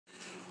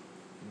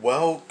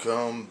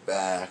Welcome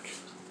back.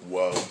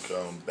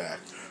 Welcome back.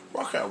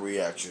 Rock Out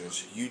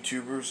Reactions,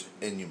 YouTubers,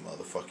 and you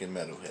motherfucking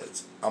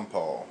metalheads. I'm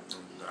Paul.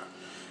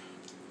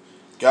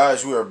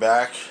 Guys, we are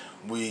back.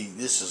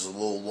 This is a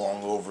little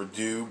long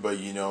overdue, but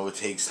you know it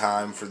takes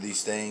time for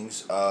these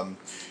things.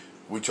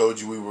 We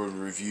told you we would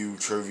review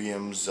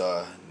Trivium's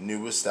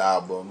newest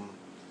album,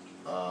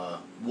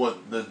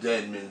 What the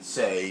Dead Men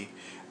Say.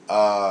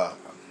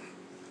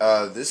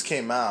 This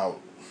came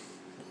out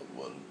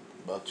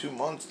about 2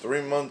 months,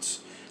 3 months.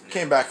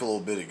 Came back a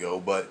little bit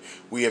ago, but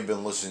we have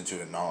been listening to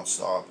it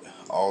nonstop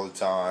all the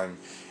time,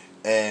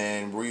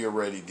 and we are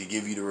ready to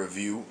give you the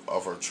review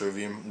of our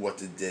Trivium What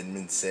the Dead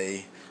Men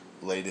Say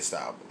latest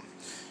album.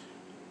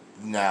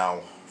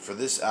 Now, for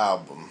this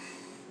album,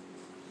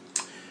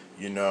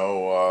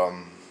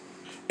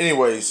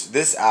 anyways,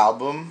 this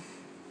album,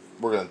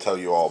 we're going to tell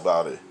you all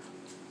about it.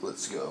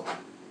 Let's go.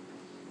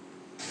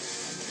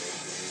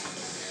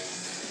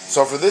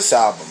 So for this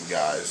album,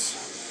 guys,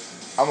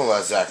 I'm going to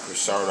let Zachary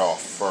start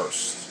off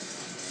first.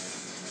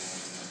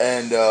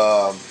 And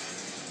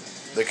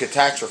the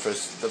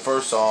Catastrophist, the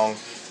first song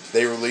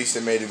they released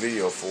and made a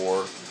video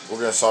for, we're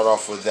going to start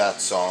off with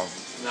that song.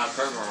 Now,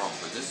 correct me if I'm wrong,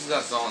 but this is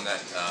that song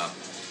that,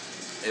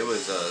 it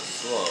was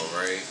slow,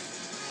 right?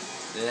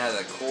 Then it had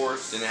that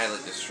chorus, then it had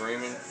like the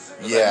screaming.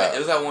 It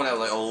was that one that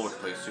was like all over the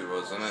place too,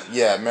 wasn't it?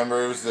 Yeah,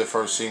 remember it was the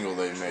first single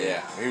they made.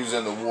 Yeah. He was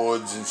in the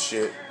woods and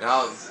shit.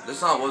 Now, this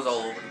song was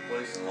all over the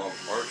place in a lot of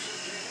parts.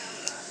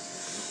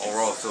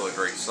 Overall, still a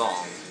great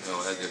song. You know,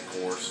 it had good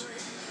chorus.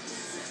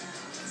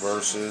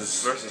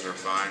 Verses are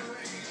fine.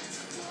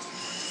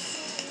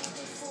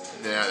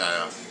 Yeah,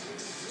 that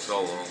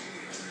solo.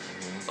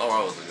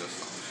 Overall, was a good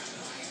song.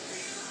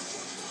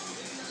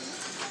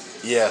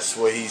 Yes,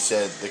 what he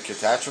said, the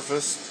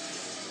Catastrophist.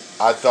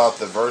 I thought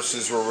the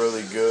verses were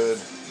really good.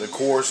 The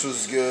chorus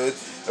was good.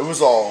 It was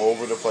all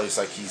over the place,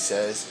 like he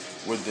says.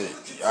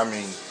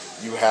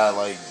 You had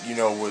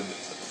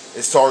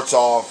it starts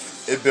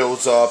off, it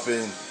builds up,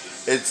 and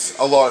it's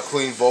a lot of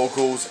clean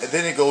vocals, and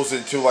then it goes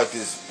into like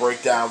this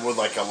breakdown with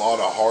like a lot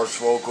of harsh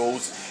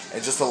vocals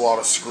and just a lot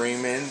of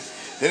screaming.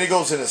 Then it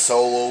goes into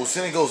solos,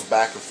 then it goes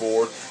back and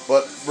forth.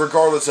 But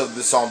regardless of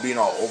the song being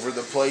all over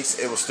the place,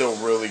 it was still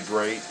really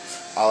great.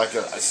 As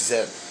I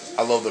said,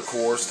 I love the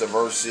chorus, the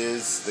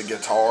verses, the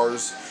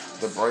guitars,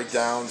 the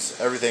breakdowns.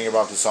 Everything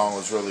about the song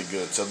was really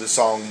good. So this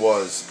song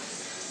was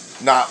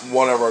not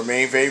one of our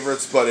main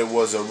favorites, but it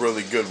was a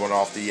really good one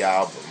off the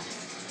album.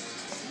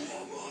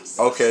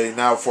 Okay,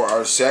 now for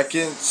our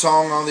second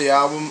song on the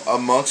album,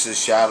 Amongst the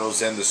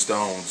Shadows and the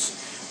Stones.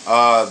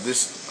 Like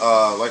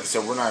I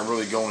said, we're not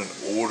really going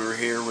in order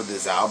here with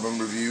this album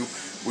review.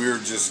 We're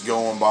just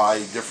going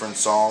by different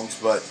songs.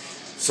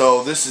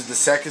 So this is the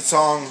second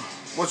song.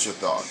 What's your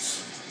thoughts?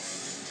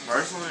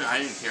 Personally, I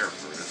didn't care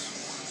for this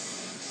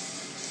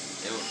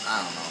one.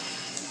 I don't know.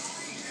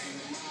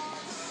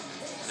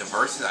 The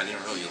verses I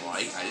didn't really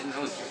like. I didn't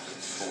really care for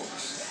the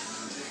chorus.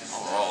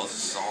 Overall, this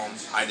song,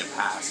 I had to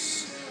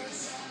pass.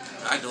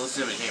 I had to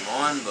listen to it when it came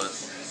on, but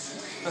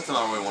that's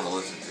not what I really want to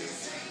listen to.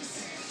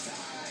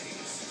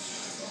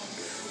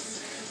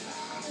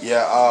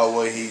 Yeah,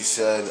 what he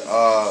said,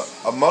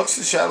 Amongst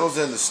the Shadows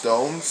and the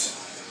Stones.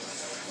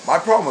 My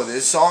problem with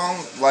this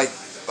song, like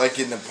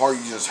in the part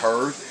you just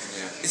heard,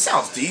 it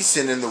sounds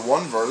decent in the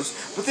one verse,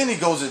 but then he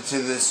goes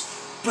into this,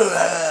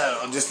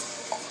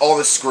 just all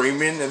this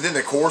screaming, and then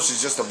the chorus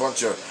is just a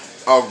bunch of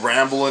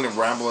rambling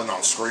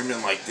on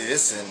screaming like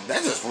this, and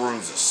that just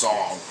ruins the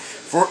song.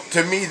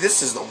 To me,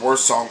 this is the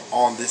worst song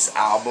on this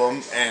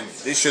album, and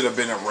this should have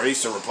been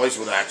erased or replaced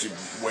with an actually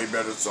way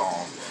better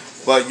song.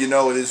 But it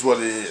is what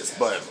it is.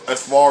 But as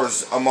far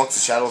as Amongst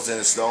the Shadows and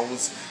the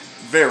Stones,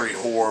 very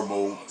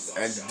horrible,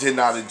 and did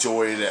not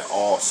enjoy it at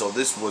all. So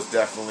this was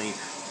definitely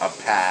a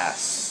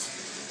pass.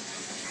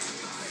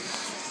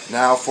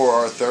 Now for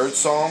our third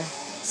song,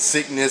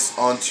 Sickness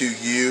Unto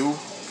You.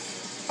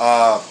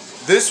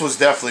 This was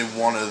definitely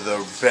one of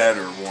the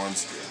better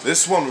ones.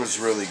 This one was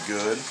really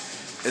good.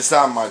 It's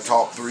not my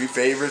top 3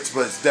 favorites,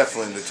 but it's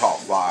definitely in the top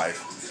 5.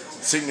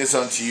 Sickness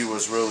Unto You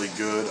was really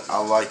good. I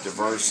liked the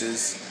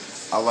verses.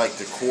 I liked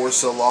the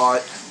chorus a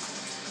lot.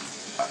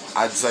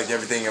 I just liked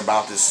everything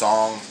about this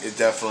song. It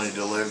definitely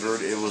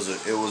delivered. It was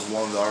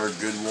one of our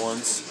good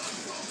ones.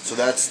 So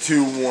that's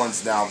 2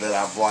 ones now that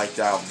I've liked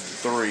out of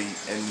 3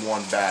 and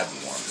 1 bad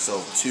one.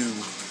 So 2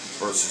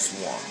 versus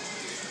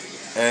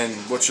 1. And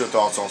what's your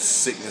thoughts on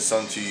Sickness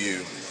Unto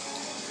You?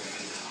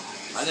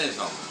 I think it's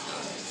not good.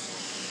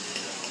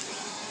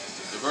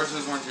 The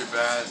verses weren't too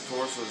bad. The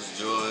chorus was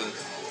good. The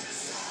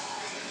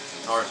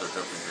guitars are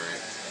definitely great.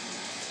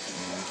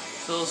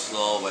 Still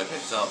slow, but it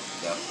picks up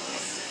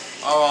definitely.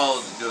 Overall,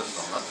 it's a good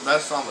song. Not the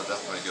best song, but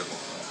definitely a good one.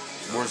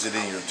 Where's it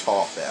in your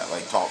top at?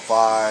 Like top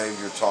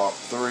 5, your top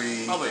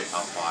 3? Probably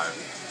top 5.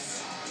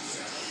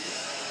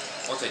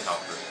 I'll say top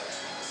 3.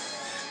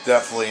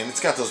 Definitely, and it's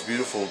got those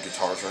beautiful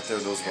guitars right there,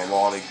 those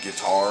melodic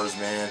guitars,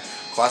 man.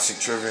 Classic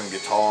Trivium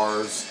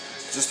guitars.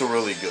 Just a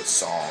really good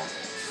song.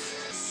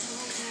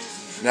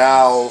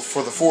 Now,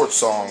 for the fourth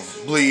song,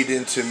 Bleed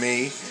Into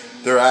Me.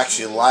 their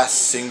actually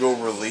last single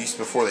release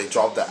before they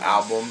dropped the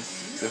album.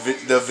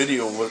 The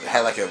video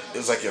had like it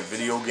was like a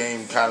video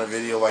game kind of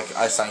video, like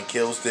Ice Nine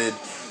Kills did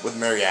with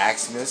Mary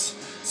Xmas.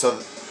 So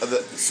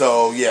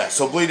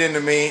Bleed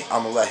Into Me,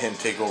 I'm gonna let him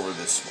take over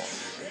this one.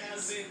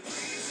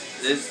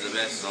 This is the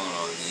best song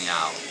on the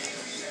album.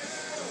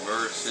 The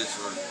verses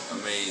were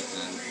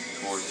amazing,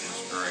 the chorus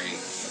was great,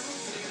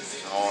 the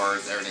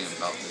guitars, everything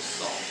about this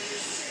song.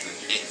 The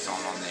hit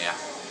song on the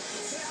album.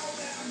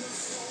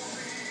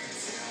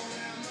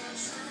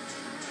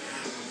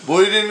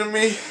 Bleed Into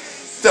Me,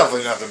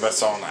 definitely not the best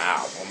song on the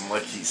album,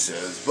 like he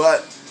says,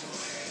 but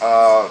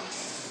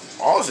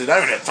honestly,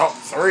 not even a top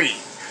 3.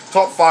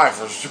 Top 5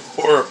 for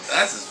sure.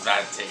 That's just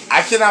bad taste.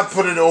 I cannot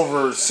put it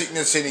over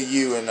Sickness Into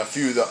You and a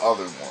few of the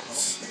other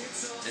ones.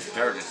 It's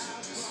better than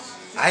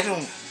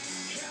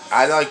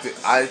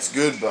it's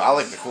good, but I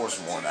like the chorus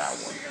more on that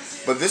one.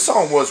 But this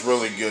song was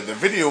really good. The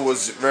video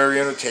was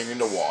very entertaining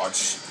to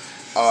watch.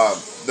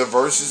 The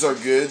verses are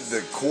good.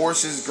 The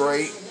chorus is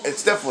great.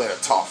 It's definitely a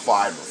top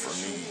 5 for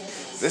me.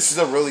 This is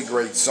a really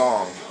great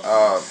song.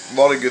 A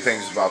lot of good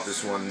things about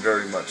this one,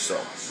 very much so.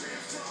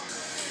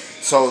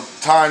 So,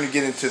 time to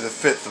get into the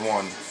 5th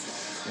one.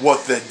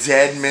 What the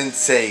Dead Men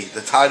Say. The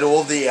title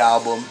of the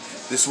album.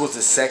 This was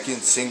the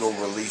second single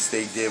release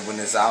they did when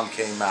this album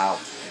came out.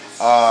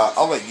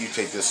 I'll let you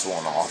take this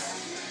one off.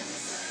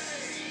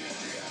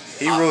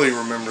 He really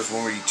remembers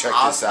when we checked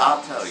this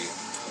out. I'll tell you.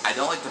 I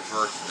don't like the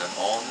verses at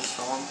all in this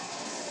song.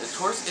 The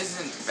chorus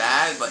isn't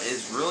bad, but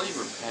it's really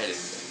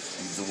repetitive.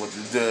 These are what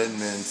the Dead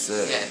Men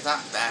Say. Yeah, it's not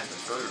bad, but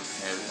it's really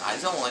repetitive. I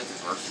don't like the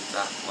verses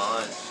that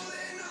much.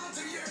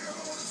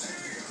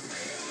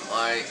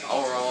 Like,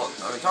 overall,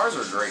 I mean, guitars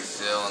are great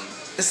still, and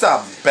it's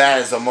not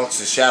bad as Amongst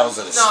the Shadows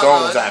of the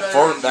Stones.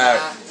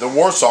 The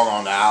worst song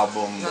on the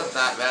album. It's not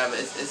that bad, but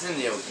it's in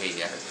the okay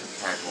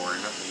category.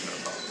 Nothing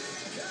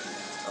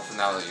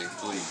out of the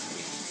bleed to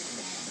me.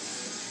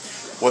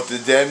 What the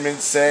Dead Men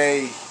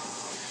Say,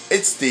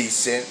 it's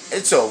decent.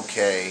 It's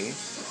okay.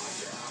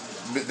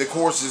 But the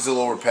chorus is a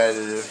little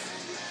repetitive.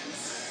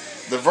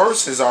 The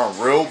verses aren't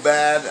real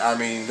bad. I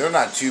mean, they're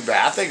not too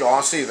bad. I think,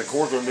 honestly, if the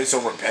chorus would have been so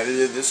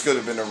repetitive, this could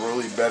have been a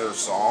really better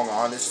song,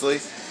 honestly.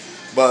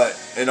 But,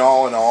 in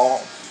all,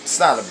 it's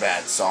not a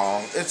bad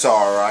song. It's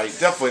alright.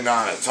 Definitely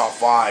not in the top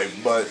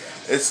 5, but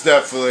it's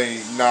definitely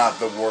not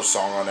the worst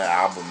song on the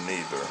album,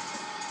 neither.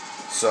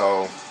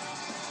 So,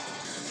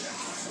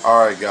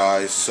 alright,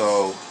 guys.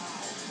 So,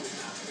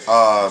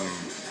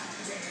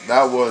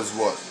 that was,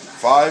 what,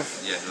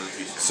 5? Yeah, those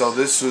so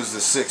this was the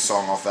 6th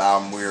song off the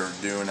album we are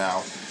doing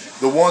now.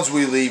 The Ones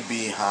We Leave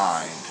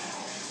Behind.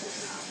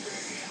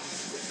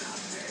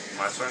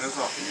 My turn is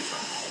off. Your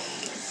turn.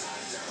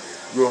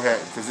 Go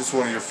ahead, because it's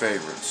one of your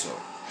favorites. So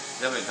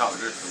definitely top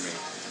 3 for me.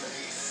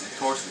 The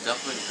chorus is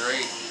definitely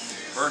great.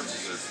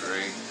 Verses are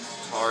great.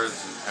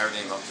 Guitars and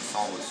everything about the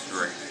song was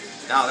great.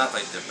 Now that's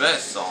like the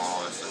best song,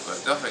 obviously, but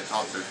definitely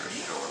top 3 for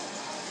sure.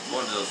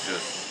 One of those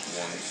good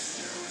ones.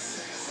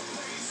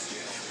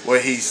 What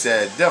he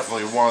said,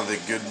 definitely one of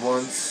the good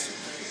ones.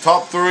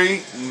 Top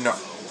 3, no.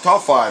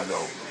 Top 5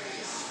 though.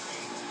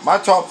 My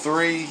top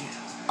 3,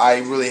 I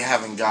really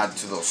haven't gotten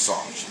to those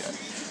songs yet.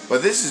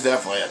 But this is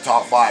definitely a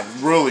top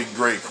 5. Really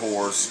great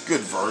chorus,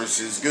 good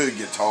verses, good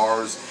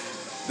guitars.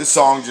 This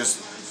song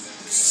just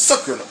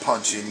sucker to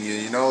punch in you,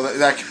 you know,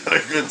 that kind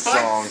of good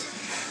song.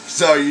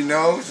 So, you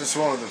know, just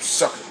one of them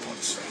sucker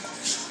punch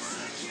songs.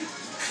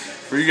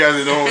 For you guys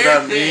that don't know what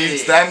that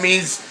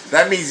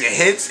means it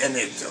hits and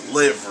it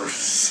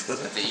delivers.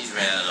 That's the easy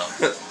man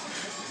of it.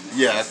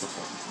 Yeah, that's the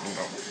point, you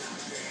know.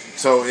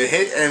 So it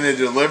hit and it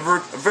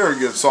delivered. A very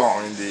good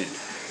song indeed.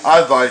 I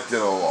liked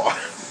it a lot.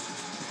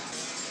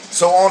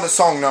 So on to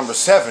song number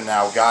 7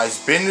 now, guys.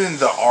 Bending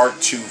the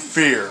Art to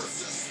Fear.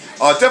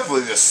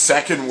 Definitely the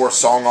second worst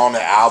song on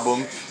the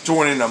album,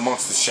 joining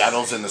Amongst the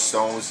Shadows and the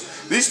Stones.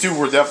 These two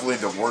were definitely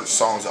the worst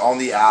songs on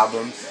the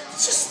album.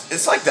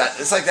 It's like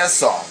that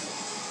song.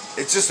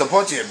 It's just a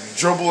bunch of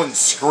dribbling,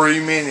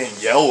 screaming,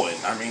 and yelling.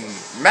 I mean,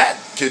 Matt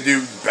could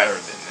do better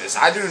than this.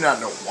 I do not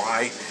know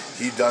why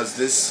he does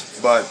this,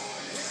 but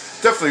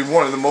definitely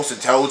one of the most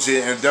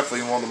intelligent and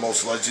definitely one of the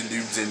most legend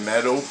dudes in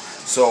metal.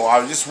 So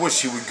I just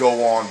wish he would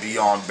go on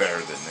beyond better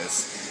than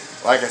this.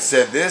 Like I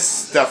said,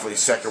 this definitely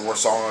second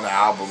worst song on the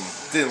album.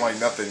 Didn't like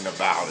nothing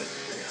about it.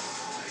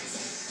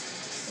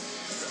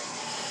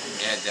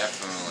 Yeah,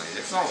 definitely.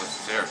 This song was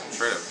terrible,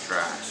 straight up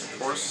trash. The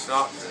chorus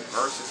sucked, the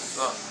verses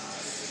sucked.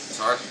 It's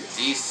hard to be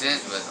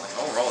decent, but like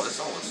overall, this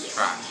song was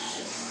trash.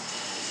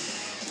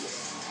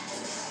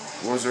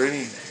 Was there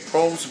any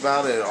pros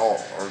about it at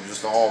all, or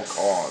just all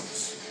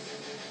cons?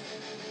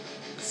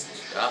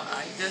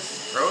 I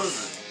guess pros,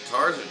 the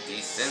guitars are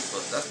decent,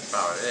 but that's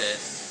about it.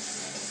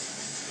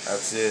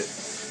 That's it.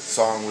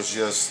 Song was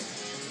just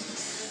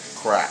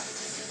crap.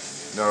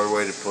 No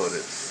way to put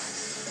it.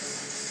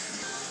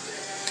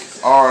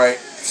 Alright,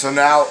 so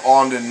now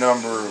on to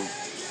number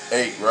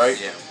 8, right?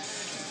 Yeah.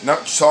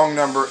 Song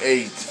number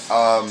 8.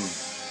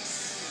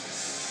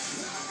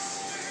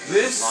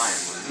 The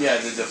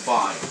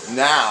Define.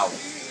 Now,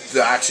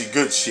 the actually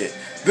good shit.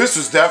 this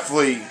was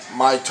definitely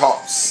my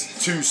top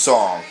 2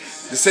 song.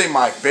 This ain't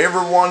my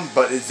favorite one,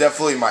 but it's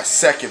definitely my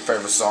second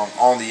favorite song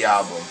on the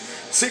album.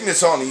 Sing This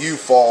Song to You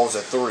falls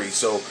at 3.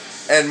 So,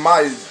 and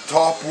my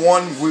top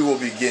 1 we will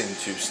be getting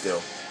to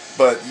still.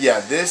 But yeah,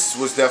 this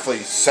was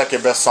definitely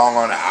second best song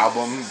on the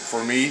album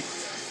for me.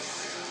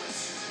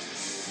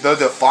 The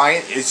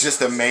Defiant is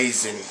just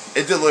amazing.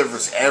 It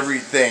delivers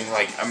everything,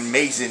 like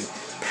amazing,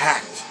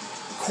 packed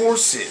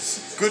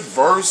choruses, good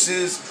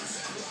verses,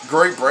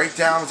 great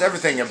breakdowns.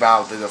 Everything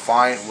about The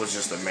Defiant was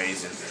just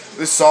amazing.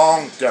 This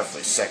song,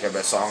 definitely second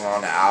best song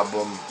on the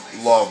album.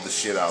 Love the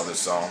shit out of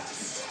this song.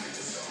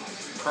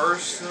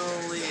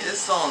 Personally,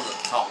 this song's a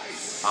top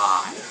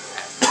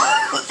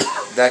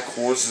 5. That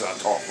chorus is a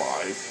top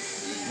 5.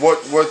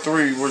 What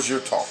 3 was your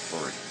top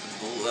 3?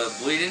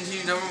 Bleed Into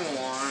You, number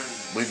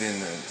 1.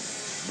 Bleeding.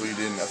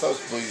 I thought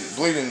it was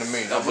bleeding to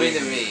me. No, Bleed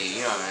to Me.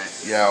 You know what I mean?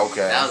 Yeah,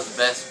 okay. That was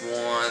the best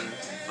one,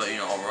 but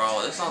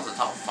overall, this song's a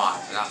top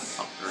 5, not the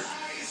top 3.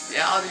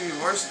 Yeah, I'll do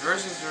verses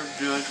are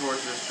good,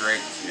 choruses are great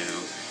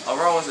too.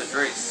 Overall, it's a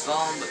great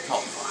song, but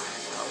top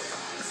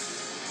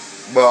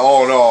 5. But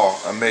all in all,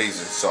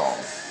 amazing song.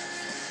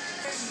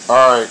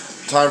 Alright,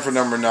 time for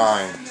number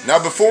 9. Now,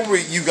 before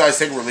you guys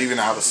think we're leaving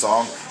out a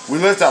song, we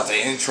left out the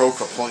intro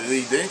completely.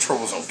 The intro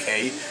was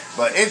okay,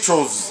 but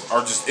intros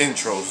are just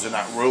intros. They're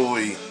not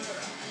really...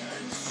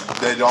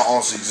 They don't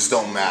honestly just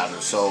don't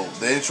matter. So,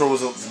 the intro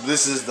was...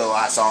 This is the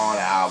last song on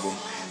the album.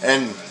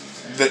 And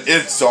the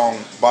It song,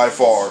 by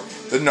far,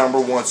 the number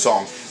 1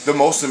 song. The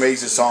most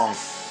amazing song.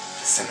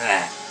 Listen to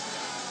that.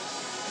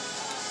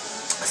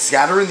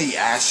 Scattering the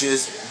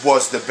Ashes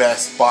was the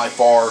best, by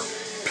far,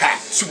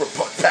 packed, super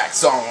packed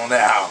song on the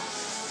album.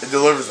 It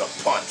delivers a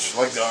punch,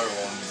 like the other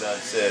ones that I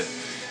said.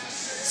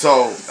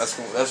 So,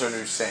 that's our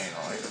new saying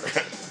on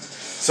here.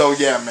 So,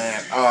 yeah,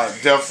 man,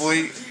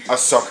 definitely a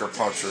sucker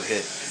puncher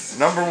hit.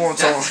 Number 1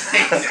 song.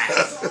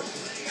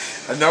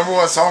 A number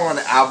 1 song on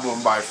the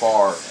album, by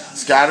far.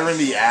 Scattering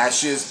the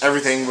Ashes,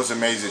 everything was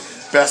amazing.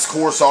 Best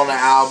chorus on the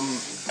album,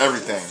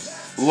 everything.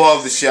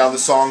 Love the shit out of the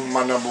song,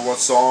 my number 1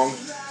 song.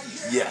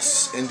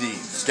 Yes, indeed.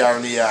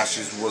 Scattering the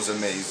Ashes was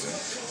amazing.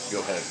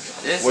 Go ahead.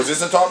 Was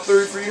this a top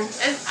 3 for you?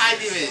 I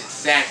give it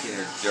second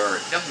or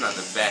third. Definitely not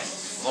the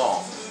best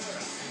song.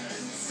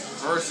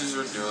 Verses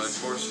are good,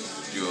 choruses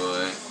are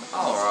good.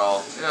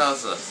 Overall, it's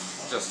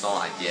just a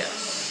song, I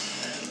guess.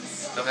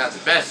 Definitely not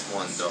the best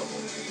one, though.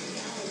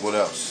 What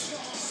else?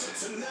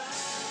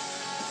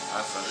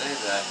 I think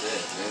that's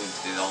it.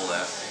 They did all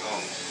that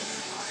song.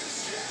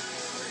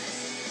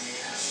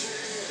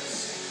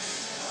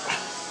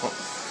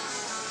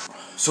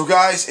 So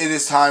guys, it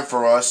is time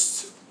for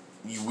us.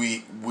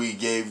 We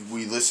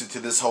listened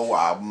to this whole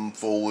album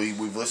fully.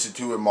 We've listened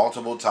to it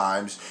multiple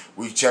times.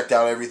 We've checked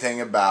out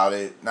everything about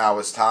it. Now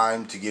it's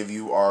time to give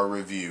you our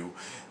review.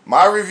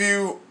 My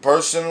review,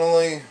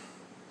 personally,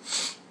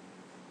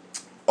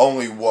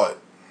 only what?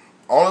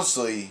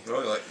 Honestly,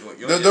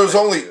 there's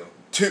only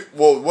 2.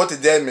 Well, What the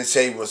Deadmen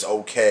Say was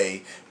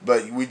okay,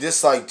 but we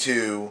disliked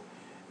 2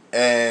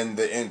 and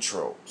the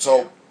intro.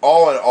 So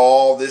all in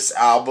all, this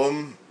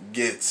album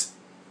gets...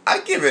 I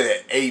give it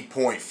an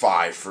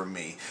 8.5 for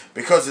me.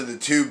 Because of the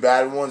 2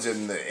 bad ones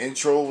and the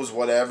intros,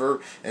 whatever,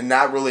 and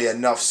not really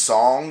enough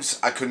songs,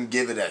 I couldn't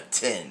give it a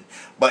 10.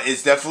 But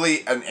it's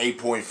definitely an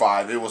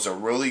 8.5. It was a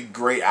really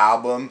great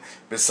album,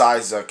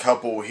 besides a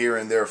couple here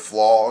and there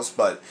flaws,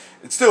 but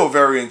it's still a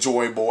very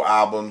enjoyable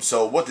album.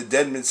 So, What the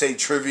Deadmen Say,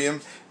 Trivium,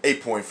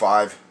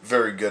 8.5.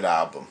 Very good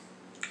album.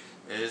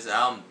 This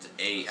album's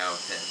 8 out of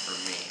 10 for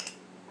me.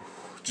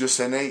 Just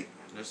an 8?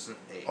 Just an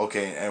 8.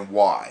 Okay, and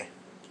why?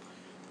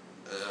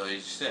 You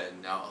said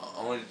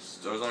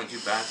there was only 2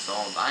 bad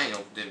songs. I'm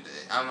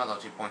not gonna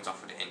 2 points off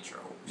for the intro.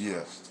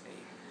 Yeah.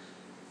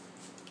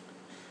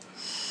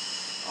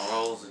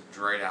 Overall, it's a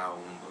great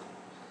album, but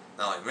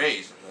not like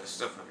amazing. But it's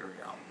definitely a great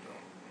album,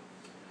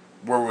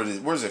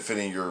 though. Where does it fit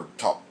in your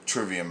top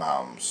Trivium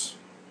albums?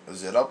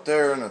 Is it up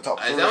there in the top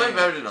 3? It's definitely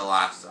better than the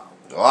last album.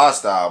 The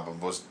last album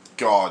was,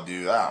 God,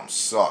 dude, that album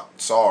sucked.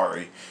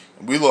 Sorry.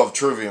 We love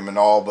Trivium and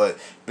all, but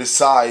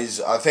besides,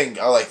 I think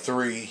I like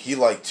 3. He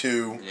liked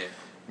 2. Yeah.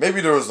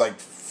 Maybe there was like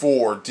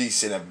 4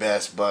 decent at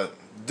best, but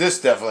this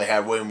definitely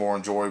had way more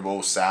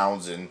enjoyable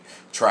sounds and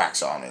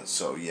tracks on it.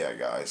 So, yeah,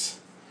 guys.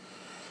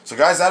 So,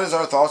 guys, that is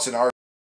our thoughts and our